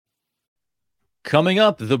Coming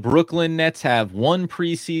up, the Brooklyn Nets have one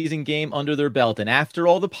preseason game under their belt, and after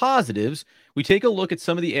all the positives, we take a look at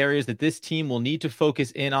some of the areas that this team will need to focus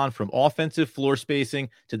in on, from offensive floor spacing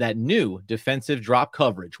to that new defensive drop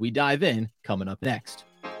coverage. We dive in coming up next.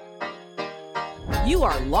 You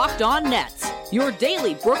are Locked On Nets, your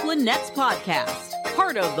daily Brooklyn Nets podcast,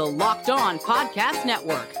 part of the Locked On Podcast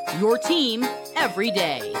Network, your team every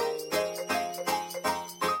day.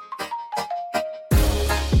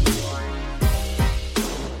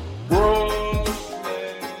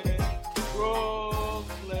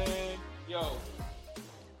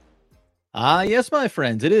 Yes, my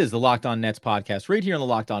friends, it is the Locked On Nets podcast right here on the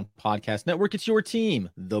Locked On Podcast Network. It's your team,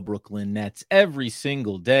 the Brooklyn Nets, every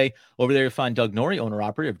single day. Over there, you'll find Doug Norrie,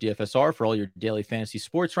 owner-operator of DFSR, for all your daily fantasy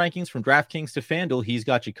sports rankings from DraftKings to FanDuel. He's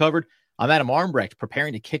got you covered. I'm Adam Armbrecht,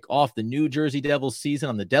 preparing to kick off the New Jersey Devils season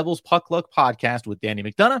on the Devils Puck Luck podcast with Danny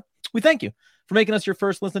McDonough. We thank you for making us your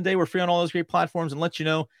first listen today. We're free on all those great platforms, and let you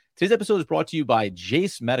know today's episode is brought to you by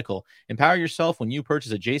Jace Medical. Empower yourself when you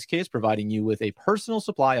purchase a Jace case, providing you with a personal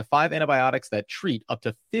supply of 5 antibiotics that treat up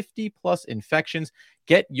to 50-plus infections.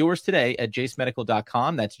 Get yours today at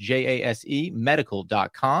jacemedical.com. That's Jase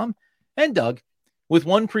medical.com. And Doug, with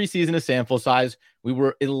one preseason of sample size, we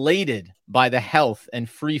were elated by the health and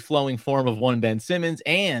free-flowing form of one Ben Simmons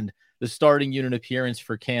and the starting unit appearance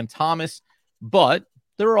for Cam Thomas. But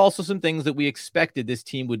there are also some things that we expected this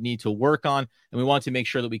team would need to work on, and we want to make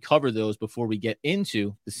sure that we cover those before we get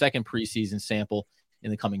into the second preseason sample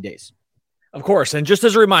in the coming days. Of course, and just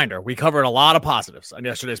as a reminder, we covered a lot of positives on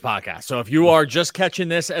yesterday's podcast. So if you are just catching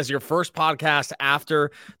this as your first podcast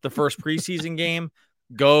after the first preseason game,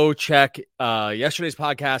 go check yesterday's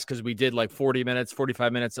podcast, because we did like 40 minutes,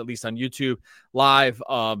 45 minutes at least on YouTube live,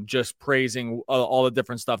 just praising all the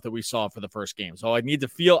different stuff that we saw for the first game. So I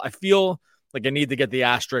feel like I need to get the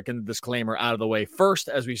asterisk and the disclaimer out of the way first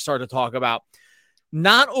as we start to talk about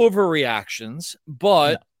not overreactions,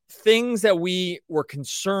 but things that we were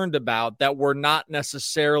concerned about that were not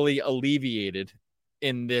necessarily alleviated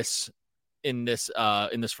in this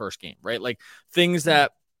first game, right? Like things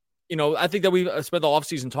that, I think that we spent the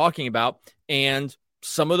offseason talking about, and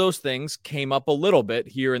some of those things came up a little bit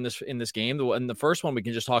here in this game. And the first one we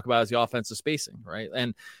can just talk about is the offensive spacing, right?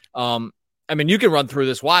 And you can run through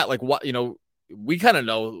this. We kind of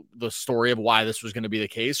know the story of why this was going to be the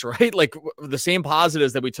case, right? Like the same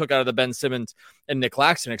positives that we took out of the Ben Simmons and Nick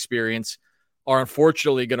Claxton experience are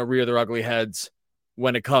unfortunately going to rear their ugly heads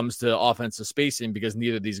when it comes to offensive spacing, because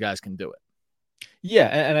neither of these guys can do it. Yeah,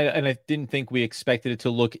 and I didn't think we expected it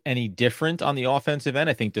to look any different on the offensive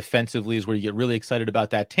end. I think defensively is where you get really excited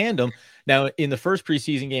about that tandem. Now, in the first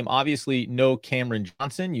preseason game, obviously no Cameron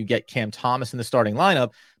Johnson. You get Cam Thomas in the starting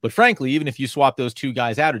lineup. But frankly, even if you swap those two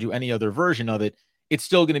guys out or do any other version of it, it's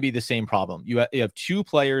still going to be the same problem. You have two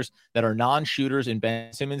players that are non-shooters in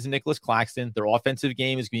Ben Simmons and Nicholas Claxton. Their offensive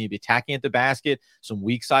game is going to be attacking at the basket, some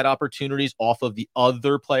weak side opportunities off of the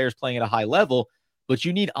other players playing at a high level. But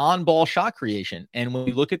you need on-ball shot creation. And when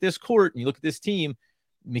you look at this court and you look at this team,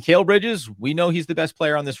 Mikal Bridges, we know he's the best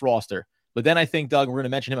player on this roster. But then I think, Doug, we're going to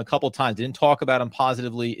mention him a couple times. Didn't talk about him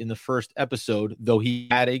positively in the first episode, though he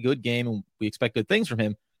had a good game and we expect good things from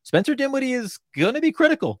him. Spencer Dinwiddie is going to be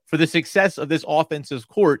critical for the success of this offensive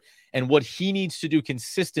court and what he needs to do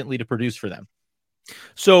consistently to produce for them.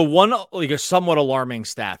 So one, a somewhat alarming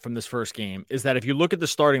stat from this first game is that if you look at the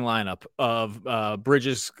starting lineup of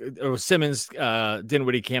Bridges, Simmons,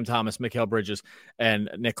 Dinwiddie, Cam Thomas, Mikal Bridges, and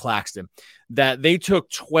Nick Claxton, that they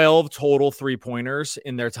took 12 total 3-pointers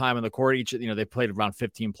in their time in the court. Each, they played around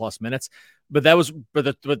 15 plus minutes. But they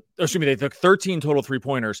took 13 total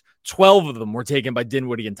 3-pointers. 12 of them were taken by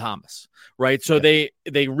Dinwiddie and Thomas, right? So they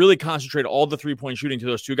really concentrated all the 3-point shooting to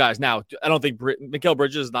those two guys. Now, I don't think Mikal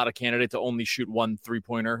Bridges is not a candidate to only shoot one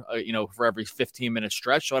 3-pointer, for every 15-minute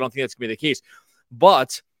stretch. So I don't think that's going to be the case.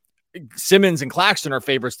 But Simmons and Claxton are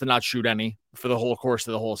favorites to not shoot any for the whole course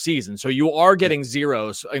of the whole season. So you are getting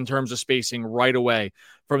zeros in terms of spacing right away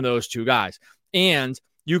from those two guys. And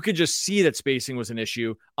you could just see that spacing was an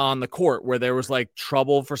issue on the court, where there was like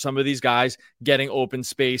trouble for some of these guys getting open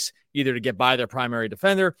space, either to get by their primary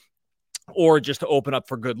defender or just to open up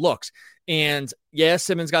for good looks. And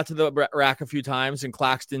Simmons got to the rack a few times and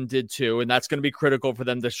Claxton did too. And that's going to be critical for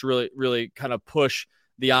them to really, really kind of push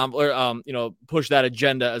push that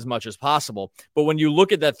agenda as much as possible. But when you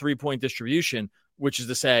look at that 3-point distribution, which is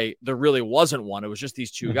to say there really wasn't one, it was just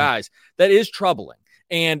these two guys, that is troubling.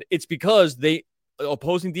 And it's because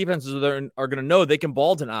opposing defenses are going to know they can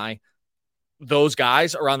ball deny those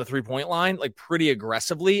guys around the 3-point line like pretty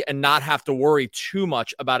aggressively and not have to worry too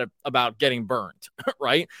much about getting burned,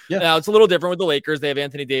 right? Yeah. Now it's a little different with the Lakers. They have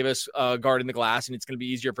Anthony Davis guarding the glass, and it's going to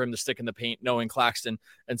be easier for him to stick in the paint knowing Claxton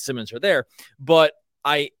and Simmons are there. But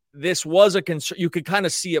this was a concern. You could kind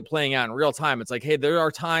of see it playing out in real time. It's like, hey, there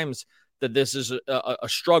are times that this is a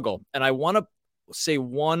struggle. And I want to say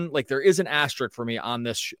there is an asterisk for me on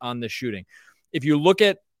this shooting. If you look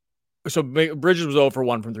at, so Bridges was 0 for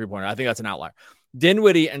 1 from 3-pointer. I think that's an outlier.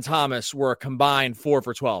 Dinwiddie and Thomas were a combined 4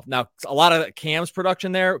 for 12. Now, a lot of Cam's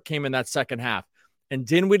production there came in that second half. And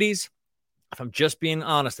Dinwiddie's, if I'm just being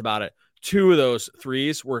honest about it, 2 of those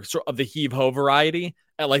threes were sort of the heave-ho variety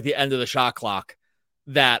at like the end of the shot clock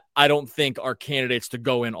that I don't think are candidates to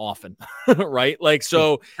go in often, right? Like,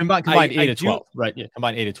 so combined 8 to 12, right? Yeah,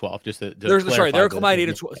 combined 8 to 12. Just they're a combined 8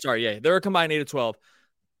 to 12. Sorry, yeah, they're a combined 8 to 12.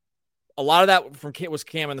 A lot of that from was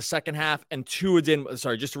Cam in the second half, and 2 of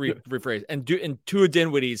rephrase, and 2 of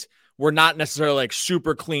Dinwiddie's were not necessarily like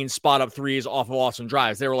super clean spot up threes off of Austin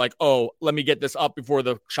drives. They were like, oh, let me get this up before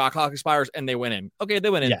the shot clock expires, and they went in. Okay, they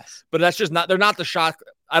went in, yes, but that's just not. They're not the shot.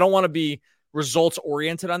 I don't want to be results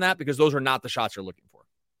oriented on that because those are not the shots you're looking for.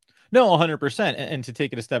 No, 100%. And to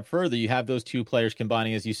take it a step further, you have those 2 players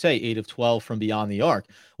combining, as you say, 8 of 12 from beyond the arc.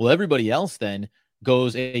 Well, everybody else then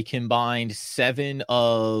goes a combined 7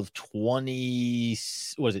 of 20.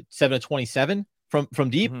 Was it 7 of 27 from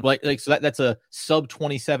deep? Mm-hmm. So that's a sub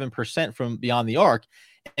 27% from beyond the arc.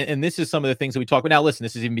 And this is some of the things that we talk about. Now, listen,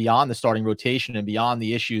 this is even beyond the starting rotation and beyond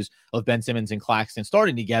the issues of Ben Simmons and Claxton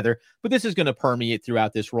starting together, but this is going to permeate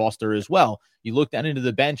throughout this roster as well. You look down into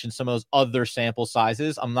the bench and some of those other sample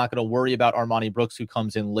sizes. I'm not going to worry about Armani Brooks, who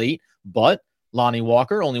comes in late, but Lonnie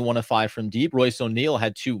Walker, only 1 of 5 from deep. Royce O'Neal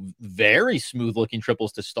had 2 very smooth-looking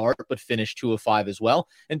triples to start, but finished 2 of 5 as well.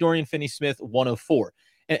 And Dorian Finney-Smith, 1 of 4.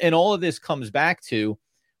 And all of this comes back to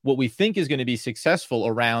what we think is going to be successful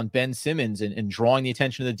around Ben Simmons and drawing the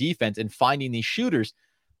attention of the defense and finding these shooters.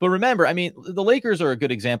 But remember, I mean, the Lakers are a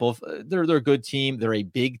good example of they're a good team. They're a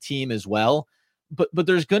big team as well. But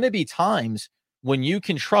there's going to be times when you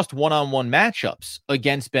can trust one-on-one matchups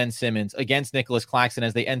against Ben Simmons, against Nicholas Claxton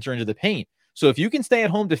as they enter into the paint. So if you can stay at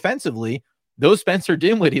home defensively, those Spencer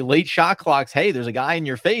Dinwiddie late shot clocks, hey, there's a guy in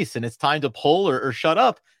your face and it's time to pull or shut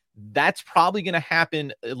up. That's probably going to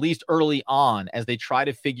happen at least early on as they try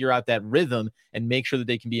to figure out that rhythm and make sure that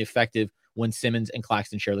they can be effective when Simmons and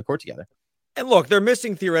Claxton share the court together. And look, they're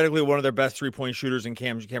missing theoretically one of their best 3-point shooters in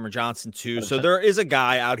Cameron Johnson too. 100%. So there is a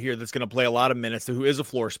guy out here that's going to play a lot of minutes who is a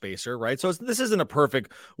floor spacer, right? So this isn't a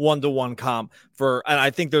perfect 1-to-1 comp and I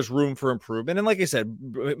think there's room for improvement. And like I said,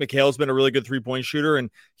 Mikhail's been a really good 3-point shooter and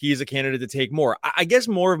he's a candidate to take more. I guess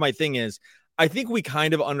more of my thing is, I think we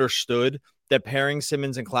kind of understood that pairing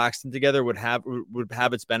Simmons and Claxton together would have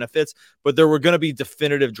its benefits, but there were going to be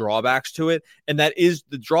definitive drawbacks to it. And the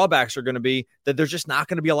drawbacks are going to be that there's just not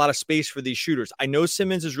going to be a lot of space for these shooters. I know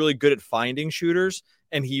Simmons is really good at finding shooters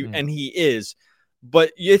and he is,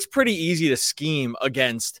 but it's pretty easy to scheme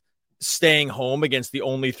against staying home against the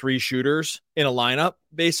only 3 shooters in a lineup,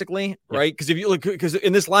 basically, right? Because if you look, because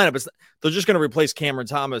in this lineup, they're just going to replace Cam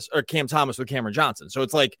Thomas with Cameron Johnson. So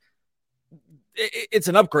it's like, it's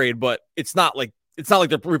an upgrade, but it's not like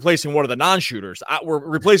they're replacing one of the non-shooters. We're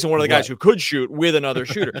replacing one of the guys who could shoot with another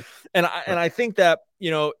shooter. And I think that,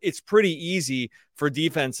 it's pretty easy for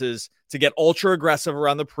defenses to get ultra aggressive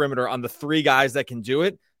around the perimeter on the 3 guys that can do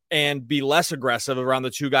it and be less aggressive around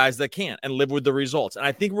the 2 guys that can't and live with the results. And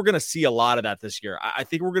I think we're going to see a lot of that this year. I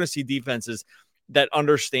think we're going to see defenses that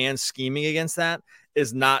understand scheming against that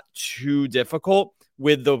is not too difficult,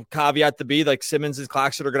 with the caveat to be like Simmons and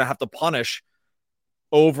Claxton are going to have to punish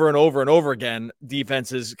over and over and over again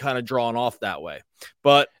defenses kind of drawn off that way.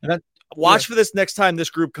 But watch for this next time this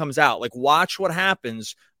group comes out. Like, watch what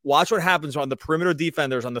happens. Watch what happens on the perimeter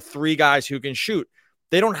defenders, on the 3 guys who can shoot.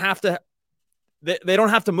 They don't have to. They don't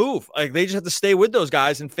have to move. Like, they just have to stay with those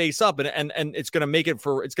guys and face up, and it's going to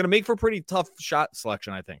make for pretty tough shot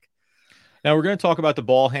selection, I think. Now we're going to talk about the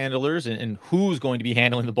ball handlers and who's going to be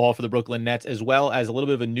handling the ball for the Brooklyn Nets, as well as a little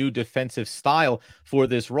bit of a new defensive style for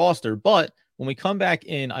this roster. But when we come back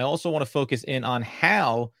in, I also want to focus in on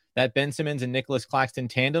how that Ben Simmons and Nicholas Claxton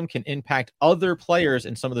tandem can impact other players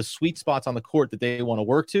in some of the sweet spots on the court that they want to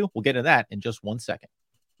work to. We'll get into that in just 1 second.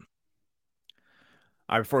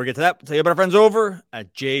 All right, before we get to that, we'll tell you about our friends over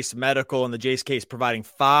at Jace Medical. In the Jace case, providing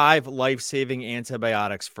 5 life-saving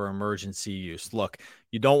antibiotics for emergency use. Look,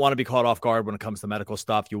 you don't want to be caught off guard when it comes to medical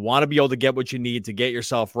stuff. You want to be able to get what you need to get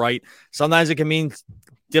yourself right. Sometimes it can mean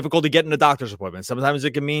difficulty getting a doctor's appointment. Sometimes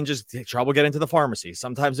it can mean just trouble getting to the pharmacy.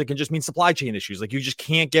 Sometimes it can just mean supply chain issues. Like, you just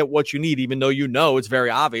can't get what you need, even though you know it's very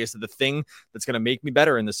obvious that the thing that's going to make me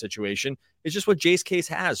better in this situation is just what Jace Case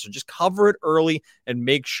has. So just cover it early and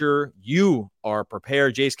make sure you are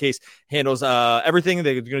prepared. Jace Case handles everything.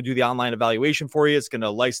 They're going to do the online evaluation for you. It's going to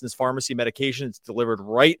license pharmacy medication. It's delivered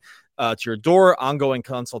right to your door. Ongoing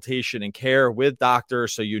consultation and care with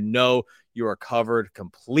doctors, so you know you are covered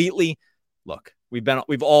completely. Look,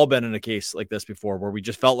 we've all been in a case like this before, where we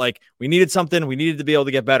just felt like we needed something, we needed to be able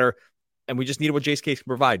to get better, and we just needed what Jace Case can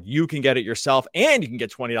provide. You can get it yourself, and you can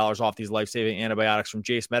get $20 off these life-saving antibiotics from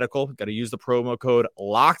Jace Medical. Got to use the promo code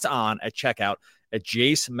Locked On at checkout at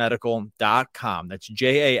jacemedical.com. That's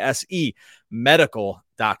JASE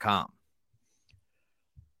medical.com.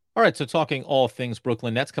 All right, so talking all things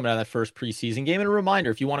Brooklyn Nets coming out of that first preseason game. And a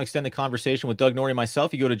reminder, if you want to extend the conversation with Doug Norrie and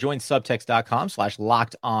myself, you go to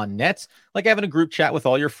joinsubtext.com/lockedonnets. Like having a group chat with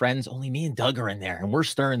all your friends. Only me and Doug are in there, and we're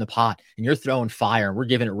stirring the pot, and you're throwing fire, and we're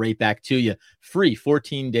giving it right back to you. Free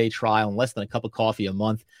 14-day trial and less than a cup of coffee a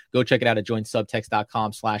month. Go check it out at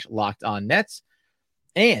joinsubtext.com/lockedonnets.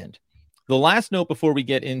 And the last note before we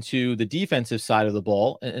get into the defensive side of the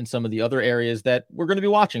ball and some of the other areas that we're going to be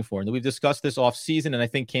watching for, and that we've discussed this off season, and I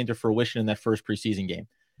think came to fruition in that first preseason game.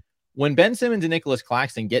 When Ben Simmons and Nicholas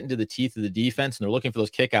Claxton get into the teeth of the defense and they're looking for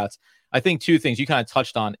those kickouts, I think two things you kind of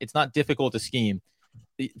touched on. It's not difficult to scheme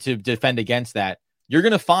to defend against that. You're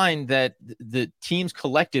going to find that the teams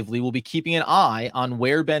collectively will be keeping an eye on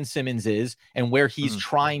where Ben Simmons is and where he's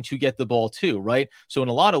trying to get the ball to, right? So in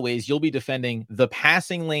a lot of ways, you'll be defending the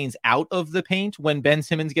passing lanes out of the paint when Ben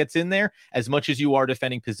Simmons gets in there, as much as you are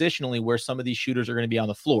defending positionally where some of these shooters are going to be on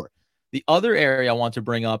the floor. The other area I want to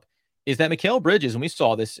bring up is that Mikal Bridges, and we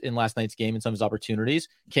saw this in last night's game in some of his opportunities,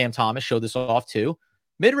 Cam Thomas showed this off too,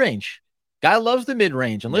 mid-range. Guy loves the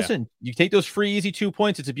mid-range. And listen, you take those free, easy 2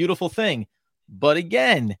 points, it's a beautiful thing. But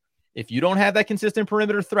again, if you don't have that consistent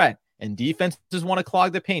perimeter threat and defenses want to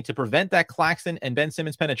clog the paint to prevent that Claxton and Ben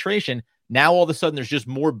Simmons penetration, now all of a sudden there's just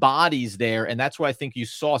more bodies there. And that's where I think you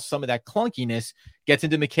saw some of that clunkiness gets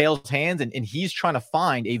into Mikal's hands, and he's trying to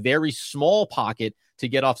find a very small pocket to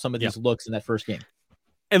get off some of these looks in that first game.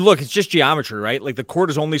 And look, it's just geometry, right? Like, the court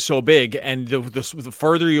is only so big, and the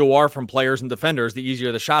further you are from players and defenders, the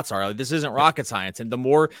easier the shots are. Like, this isn't rocket science, and the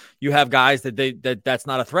more you have guys that's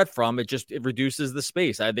not a threat from, it reduces the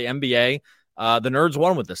space. The NBA, the nerds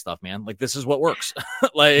won with this stuff, man. Like, this is what works.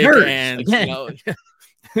 Like, nerds, and again. You know,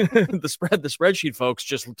 the spreadsheet folks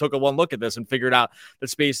just took a one look at this and figured out the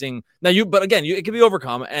spacing. But again, it can be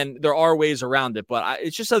overcome, and there are ways around it. But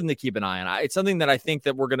it's just something to keep an eye on. It's something that I think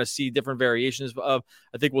that we're going to see different variations of.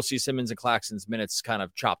 I think we'll see Simmons and Claxton's minutes kind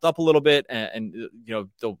of chopped up a little bit, and you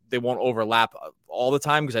know, they won't overlap all the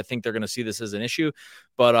time, because I think they're going to see this as an issue.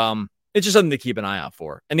 But it's just something to keep an eye out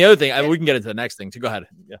for. And the other thing, we can get into the next thing too. Go ahead.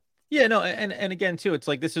 Yeah. Yeah, no, and again, too, it's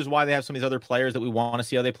like, this is why they have some of these other players that we want to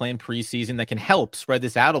see how they play in preseason that can help spread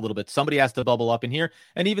this out a little bit. Somebody has to bubble up in here,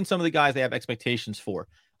 and even some of the guys they have expectations for,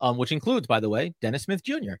 which includes, by the way, Dennis Smith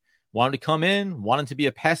Jr. Wanted to come in, wanted to be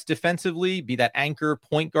a pest defensively, be that anchor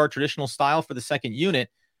point guard traditional style for the second unit,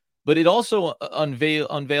 but it also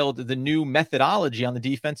unveiled the new methodology on the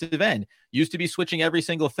defensive end. Used to be switching every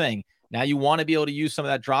single thing. Now you want to be able to use some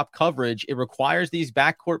of that drop coverage. It requires these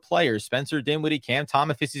backcourt players, Spencer Dinwiddie, Cam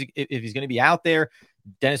Thomas, if he's going to be out there,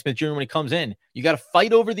 Dennis Smith Jr. when he comes in. You got to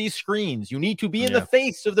fight over these screens. You need to be in the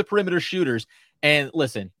face of the perimeter shooters. And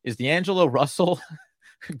listen, is D'Angelo Russell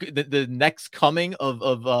the next coming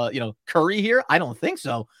of Curry here? I don't think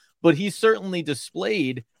so. But he's certainly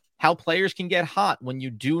displayed how players can get hot when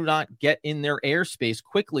you do not get in their airspace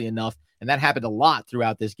quickly enough. And that happened a lot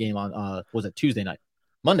throughout this game on, was it Tuesday night?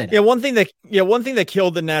 Monday night. One thing that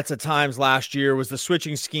killed the Nets at times last year was the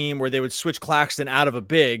switching scheme, where they would switch Claxton out of a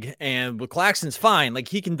big, and Claxton's fine. Like,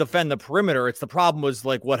 he can defend the perimeter. It's the problem was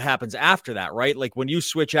like what happens after that, right? Like, when you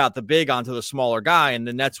switch out the big onto the smaller guy, and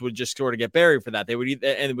the Nets would just sort of get buried for that.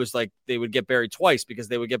 And it was like they would get buried twice, because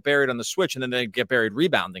they would get buried on the switch, and then they'd get buried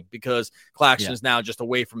rebounding, because Claxton's now just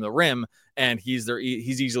away from the rim, and he's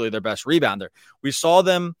easily their best rebounder. We saw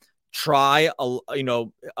them try,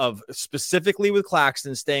 specifically with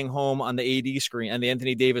Claxton staying home on the AD screen and the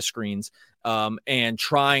Anthony Davis screens, and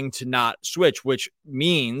trying to not switch, which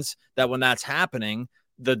means that when that's happening,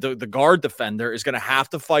 the guard defender is going to have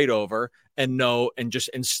to fight over and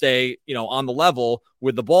stay, on the level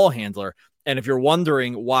with the ball handler. And if you're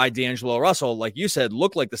wondering why D'Angelo Russell, like you said,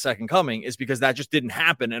 looked like the second coming, is because that just didn't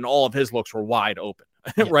happen, and all of his looks were wide open.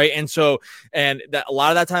 right? And so, and that a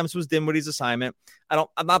lot of that times was Dinwiddie's assignment.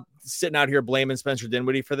 I'm not sitting out here blaming Spencer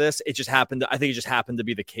Dinwiddie for this. It just happened. I think it just happened to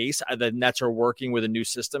be the case. The Nets are working with a new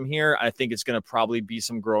system here. I think it's going to probably be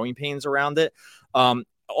some growing pains around it.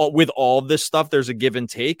 With all of this stuff, there's a give and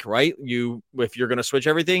take, right? If you're going to switch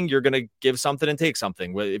everything, you're going to give something and take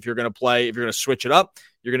something. If you're going to switch it up,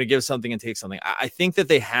 you're going to give something and take something. I think that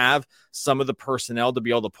they have some of the personnel to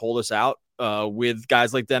be able to pull this out with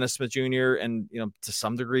guys like Dennis Smith Jr. and, to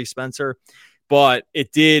some degree Spencer, but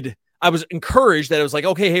I was encouraged that it was like,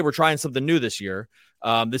 okay, hey, we're trying something new this year.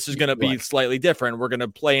 This is going to be slightly different. We're going to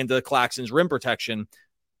play into Claxton's rim protection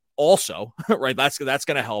also, right? That's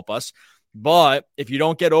going to help us. But if you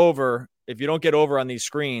don't get over on these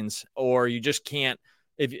screens, or you just can't,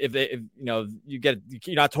 if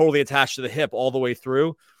you're not totally attached to the hip all the way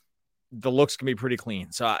through, the looks can be pretty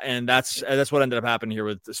clean. So, and that's what ended up happening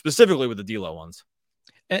here specifically with the D'Lo ones.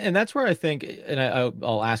 And that's where I think, and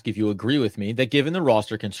I'll ask if you agree with me, that given the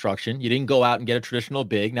roster construction, you didn't go out and get a traditional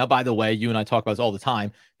big. Now, by the way, you and I talk about this all the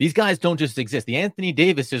time. These guys don't just exist. The Anthony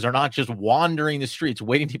Davises are not just wandering the streets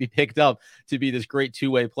waiting to be picked up to be this great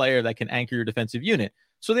two-way player that can anchor your defensive unit.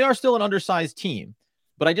 So they are still an undersized team.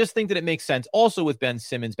 But I just think that it makes sense also with Ben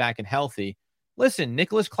Simmons back and healthy. Listen,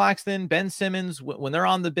 Nicholas Claxton, Ben Simmons, when they're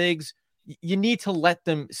on the bigs, you need to let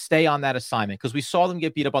them stay on that assignment because we saw them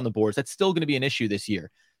get beat up on the boards. That's still going to be an issue this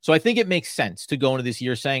year. So I think it makes sense to go into this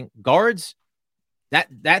year saying, guards,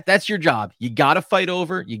 that's your job. You got to fight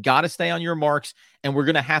over. You got to stay on your marks. And we're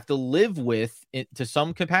going to have to live with, to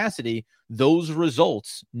some capacity, those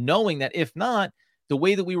results, knowing that if not, the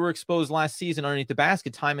way that we were exposed last season underneath the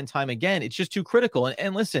basket time and time again, it's just too critical.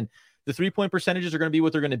 And listen, the 3-point percentages are going to be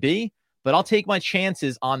what they're going to be. But I'll take my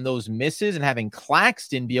chances on those misses and having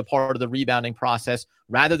Claxton be a part of the rebounding process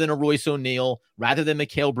rather than a Royce O'Neal, rather than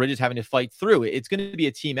Mikal Bridges having to fight through it. It's going to be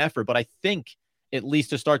a team effort, but I think at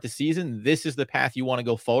least to start the season, this is the path you want to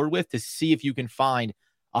go forward with to see if you can find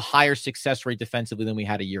a higher success rate defensively than we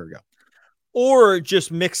had a year ago. Or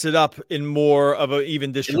just mix it up in more of an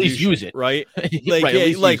even distribution. At least use it, right?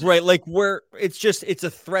 Where it's a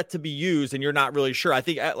threat to be used, and you're not really sure. I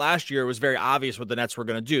think last year it was very obvious what the Nets were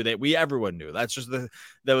going to do. Everyone knew that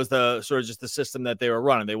was the sort of just the system that they were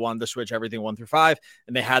running. They wanted to switch everything 1 through 5,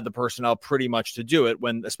 and they had the personnel pretty much to do it.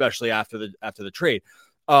 Especially after the trade.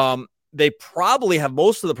 They probably have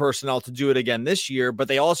most of the personnel to do it again this year, but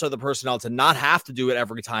they also have the personnel to not have to do it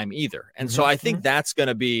every time either. And so I think that's going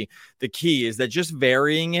to be the key, is that just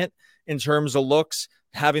varying it in terms of looks,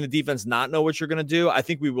 having the defense not know what you're going to do. I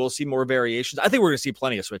think we will see more variations. I think we're going to see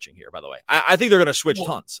plenty of switching here, by the way. I think they're going to switch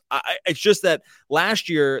tons. It's just that last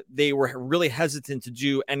year they were really hesitant to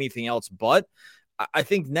do anything else. But I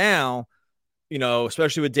think now,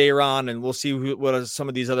 especially with Day'Ron, and we'll see what are some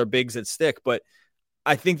of these other bigs that stick, but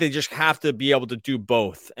I think they just have to be able to do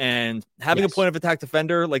both, and having a point of attack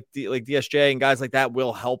defender like DSJ and guys like that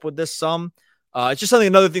will help with this some. It's just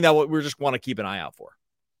another thing that we just want to keep an eye out for.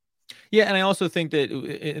 Yeah, and I also think that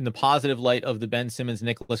in the positive light of the Ben Simmons,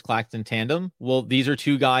 Nicholas Claxton tandem, well, these are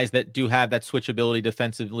two guys that do have that switchability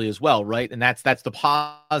defensively as well, right? And that's the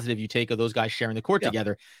positive you take of those guys sharing the court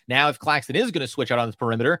together. Now, if Claxton is going to switch out on the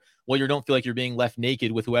perimeter, well, you don't feel like you're being left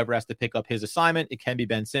naked with whoever has to pick up his assignment. It can be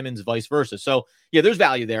Ben Simmons, vice versa. So, yeah, there's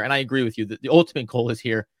value there, and I agree with you. The ultimate goal is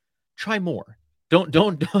here, try more. Don't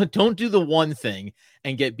do the one thing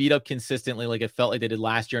and get beat up consistently like it felt like they did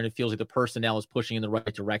last year, and it feels like the personnel is pushing in the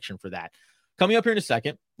right direction for that. Coming up here in a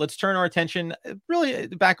second, let's turn our attention really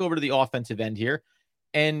back over to the offensive end here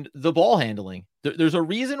and the ball handling. There's a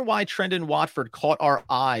reason why Trendon Watford caught our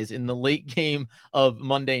eyes in the late game of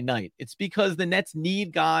Monday night. It's because the Nets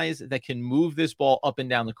need guys that can move this ball up and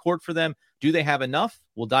down the court for them. Do they have enough?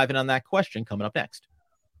 We'll dive in on that question coming up next.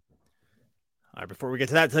 All right, before we get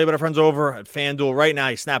to that, tell you about our friends over at FanDuel. Right now,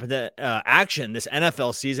 you snap into action this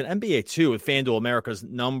NFL season, NBA too, with FanDuel, America's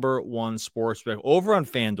 #1 sportsbook. Over on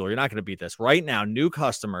FanDuel, you're not going to beat this. Right now, new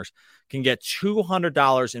customers can get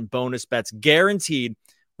 $200 in bonus bets guaranteed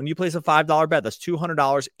when you place a $5 bet. That's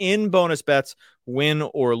 $200 in bonus bets, win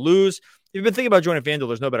or lose. If you've been thinking about joining FanDuel,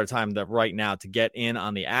 there's no better time than right now to get in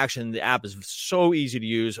on the action. The app is so easy to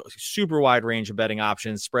use, super wide range of betting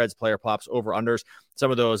options, spreads, player props, over-unders, some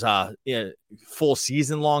of those full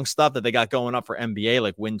season-long stuff that they got going up for NBA,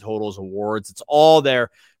 like win totals, awards. It's all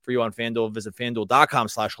there for you on FanDuel. Visit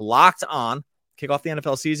FanDuel.com/locked-on. Kick off the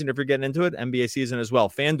NFL season if you're getting into it, NBA season as well.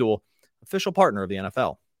 FanDuel, official partner of the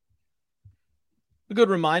NFL. A good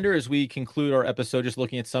reminder as we conclude our episode, just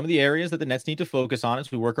looking at some of the areas that the Nets need to focus on as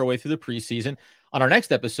we work our way through the preseason. On our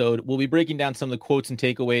next episode, we'll be breaking down some of the quotes and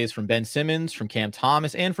takeaways from Ben Simmons, from Cam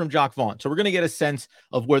Thomas, and from Jacque Vaughn. So we're going to get a sense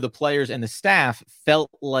of where the players and the staff felt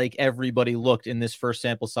like everybody looked in this first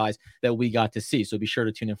sample size that we got to see. So be sure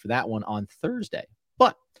to tune in for that one on Thursday.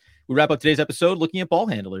 But we wrap up today's episode looking at ball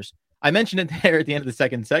handlers. I mentioned it there at the end of the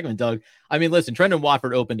second segment, Doug. I mean, listen, Trendon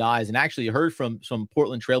Watford opened eyes and actually heard from some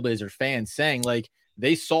Portland Trailblazer fans saying, like,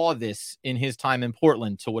 they saw this in his time in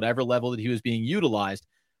Portland to whatever level that he was being utilized.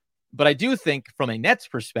 But I do think from a Nets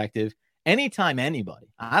perspective, anytime anybody,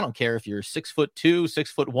 I don't care if you're 6'2",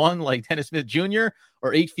 6'1", like Dennis Smith Jr.,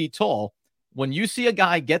 or 8 feet tall, when you see a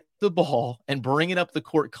guy get the ball and bring it up the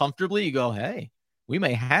court comfortably, you go, hey, we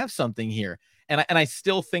may have something here. And I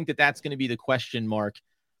still think that that's going to be the question mark,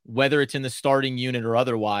 whether it's in the starting unit or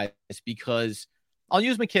otherwise, because I'll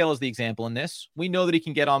use Mikal as the example in this. We know that he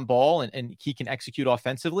can get on ball and he can execute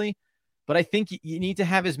offensively, but I think you need to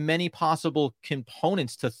have as many possible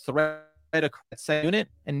components to thread a unit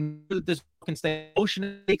and this can stay in motion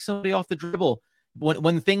and take somebody off the dribble.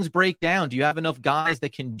 When things break down, do you have enough guys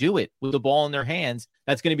that can do it with the ball in their hands?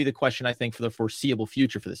 That's going to be the question, I think, for the foreseeable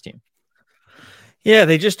future for this team. Yeah,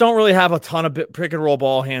 they just don't really have a ton of pick and roll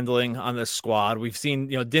ball handling on this squad. We've seen,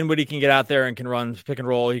 Dinwiddie can get out there and can run pick and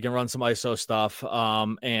roll. He can run some ISO stuff.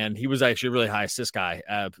 And he was actually a really high assist guy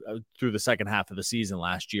through the second half of the season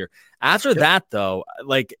last year. After that, though,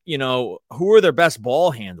 who are their best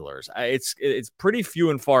ball handlers? It's pretty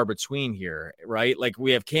few and far between here, right? Like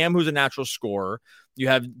we have Cam, who's a natural scorer. You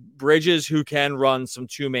have Bridges, who can run some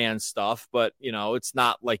two-man stuff, but, it's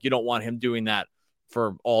not like you don't want him doing that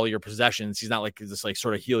for all your possessions. He's not like this like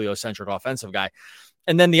sort of heliocentric offensive guy.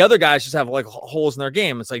 And then the other guys just have like holes in their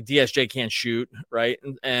game. It's like DSJ can't shoot, right?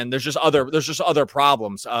 And there's just other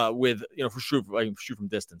problems with, for shoot from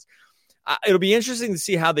distance. It'll be interesting to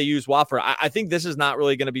see how they use Watford. I think this is not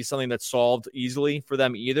really going to be something that's solved easily for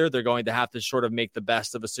them either. They're going to have to sort of make the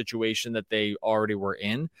best of a situation that they already were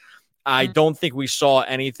in. I don't think we saw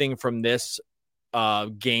anything from this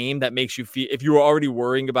game that makes you feel, if you were already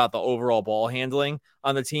worrying about the overall ball handling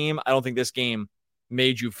on the team, I don't think this game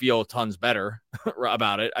made you feel tons better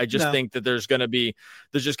about it. I just think that there's just going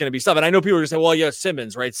to be stuff. And I know people are going to say, well, yeah,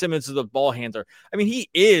 Simmons, right? Simmons is the ball handler. I mean, he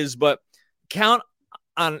is, but see how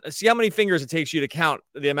many fingers it takes you to count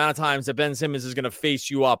the amount of times that Ben Simmons is going to face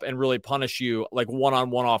you up and really punish you like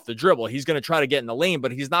one-on-one off the dribble. He's going to try to get in the lane,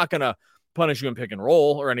 but he's not going to punish you in pick and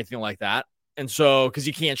roll or anything like that. And so, because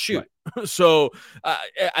he can't shoot. Right. So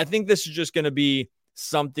I think this is just going to be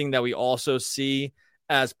something that we also see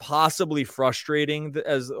as possibly frustrating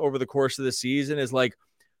as over the course of the season is like,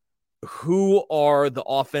 who are the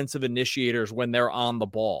offensive initiators when they're on the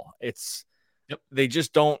ball? They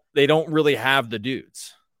don't really have the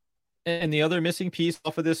dudes. And the other missing piece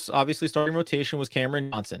off of this, obviously, starting rotation was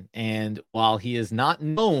Cameron Johnson. And while he is not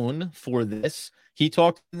known for this, he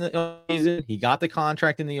talked in the season, he got the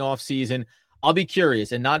contract in the offseason. I'll be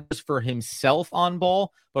curious, and not just for himself on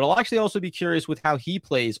ball, but I'll actually also be curious with how he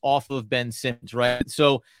plays off of Ben Simmons, right?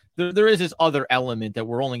 So there is this other element that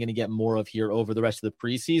we're only going to get more of here over the rest of the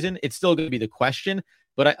preseason. It's still going to be the question,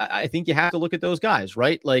 but I think you have to look at those guys,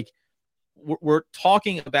 right? Like, we're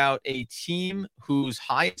talking about a team whose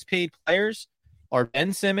highest paid players are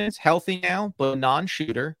Ben Simmons, healthy now, but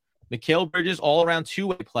non-shooter, Mikal Bridges, all-around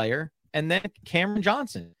two-way player, and then Cameron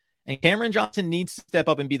Johnson. And Cameron Johnson needs to step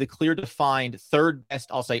up and be the clear defined third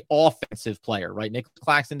best, I'll say, offensive player, right? Nicholas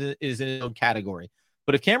Claxton is in his own category.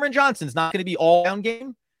 But if Cameron Johnson's not going to be all-round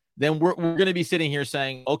game, then we're going to be sitting here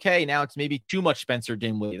saying, okay, now it's maybe too much Spencer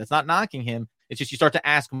Dinwiddie. That's not knocking him. It's just you start to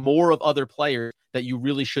ask more of other players that you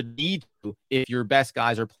really should need to if your best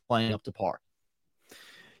guys are playing up to par.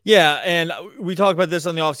 Yeah, and we talked about this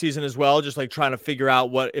on the offseason as well, just like trying to figure out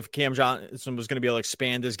what if Cam Johnson was going to be able to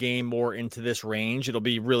expand his game more into this range. It'll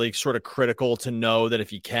be really sort of critical to know that if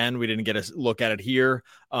he can. We didn't get a look at it here.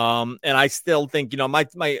 And I still think,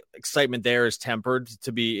 my excitement there is tempered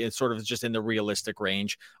to be sort of just in the realistic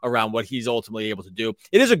range around what he's ultimately able to do.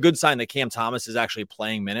 It is a good sign that Cam Thomas is actually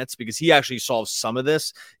playing minutes because he actually solves some of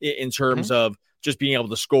this in terms of just being able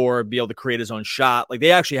to score, be able to create his own shot. Like, they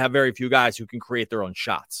actually have very few guys who can create their own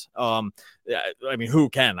shots. I mean, who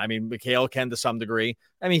can? I mean, Mikal can to some degree.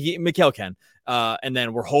 I mean, Mikal can. And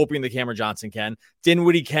then we're hoping that Cameron Johnson can.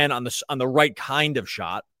 Dinwiddie can on the right kind of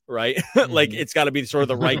shot, right? Like, it's got to be sort of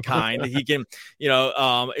the right kind. He can,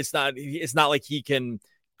 it's not like he can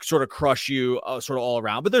sort of crush you sort of all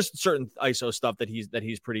around, but there's certain ISO stuff that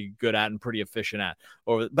he's pretty good at and pretty efficient at.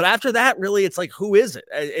 But after that, really, it's like, who is it?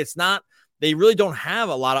 It's not. They really don't have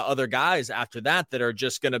a lot of other guys after that are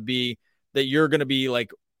just going to be that you're going to be like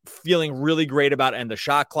feeling really great about end the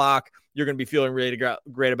shot clock. You're going to be feeling really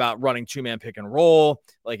great about running 2-man pick and roll,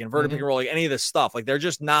 like inverted pick and roll, like any of this stuff. Like they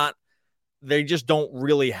just don't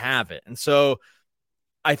really have it. And so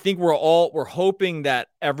I think we're hoping that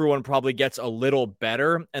everyone probably gets a little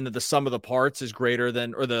better and that the sum of the parts is greater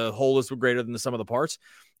than, or the whole is greater than the sum of the parts.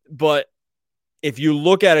 But if you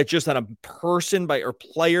look at it just on a person by or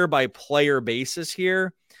player by player basis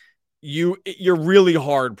here, you're really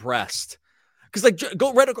hard pressed. Because like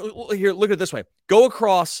go right here, look at it this way. Go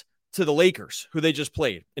across to the Lakers, who they just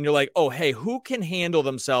played, and you're like, oh, hey, who can handle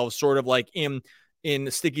themselves sort of like in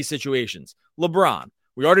sticky situations? LeBron.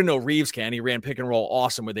 We already know Reeves can. He ran pick and roll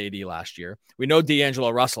awesome with AD last year. We know D'Angelo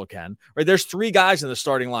Russell can. Right? There's 3 guys in the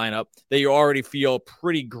starting lineup that you already feel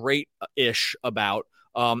pretty great-ish about.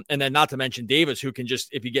 And then not to mention Davis, who can just,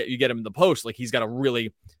 if you get him in the post, like he's got a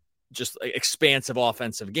really just expansive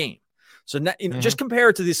offensive game. So just compare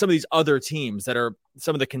it to some of these other teams that are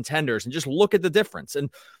some of the contenders and just look at the difference. And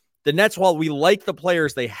the Nets, while we like the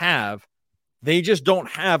players they have, they just don't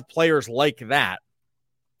have players like that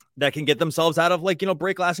can get themselves out of, like,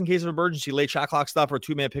 break glass in case of emergency, late shot clock stuff, or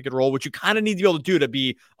 2-man pick and roll, which you kind of need to be able to do to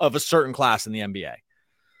be of a certain class in the NBA.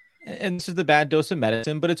 And this is the bad dose of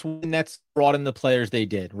medicine, but it's when the Nets brought in the players they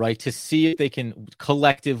did, right? To see if they can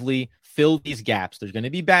collectively fill these gaps. There's going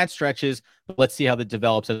to be bad stretches, but let's see how that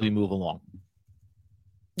develops as we move along.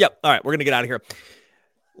 Yep. All right. We're going to get out of here.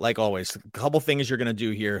 Like always, a couple things you're going to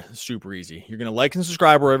do here. Super easy. You're going to like and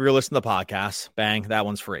subscribe wherever you're listening to the podcast. Bang. That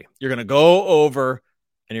one's free. You're going to go over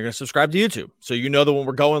and you're going to subscribe to YouTube. So you know that when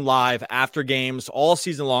we're going live after games all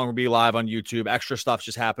season long, we'll be live on YouTube. Extra stuff's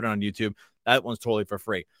just happening on YouTube. That one's totally for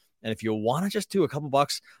free. And if you want to just do a couple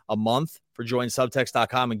bucks a month for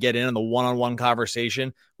joinsubtext.com and get in on the one-on-one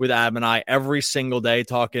conversation with Adam and I every single day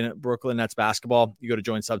talking Brooklyn Nets basketball, you go to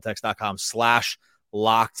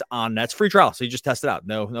joinsubtext.com/LockedOnNets. Free trial. So you just test it out.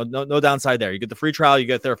 No downside there. You get the free trial. You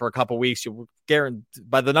get there for a couple weeks. You guarantee,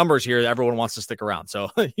 by the numbers here, everyone wants to stick around.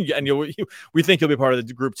 So we think you'll be part of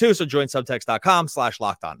the group too. So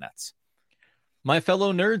joinsubtext.com/LockedOnNets. My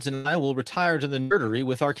fellow nerds and I will retire to the nerdery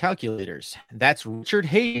with our calculators. That's Richard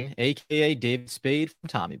Hayden, a.k.a. David Spade from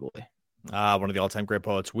Tommy Boy. One of the all-time great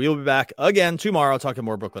poets. We'll be back again tomorrow talking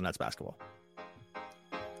more Brooklyn Nets basketball.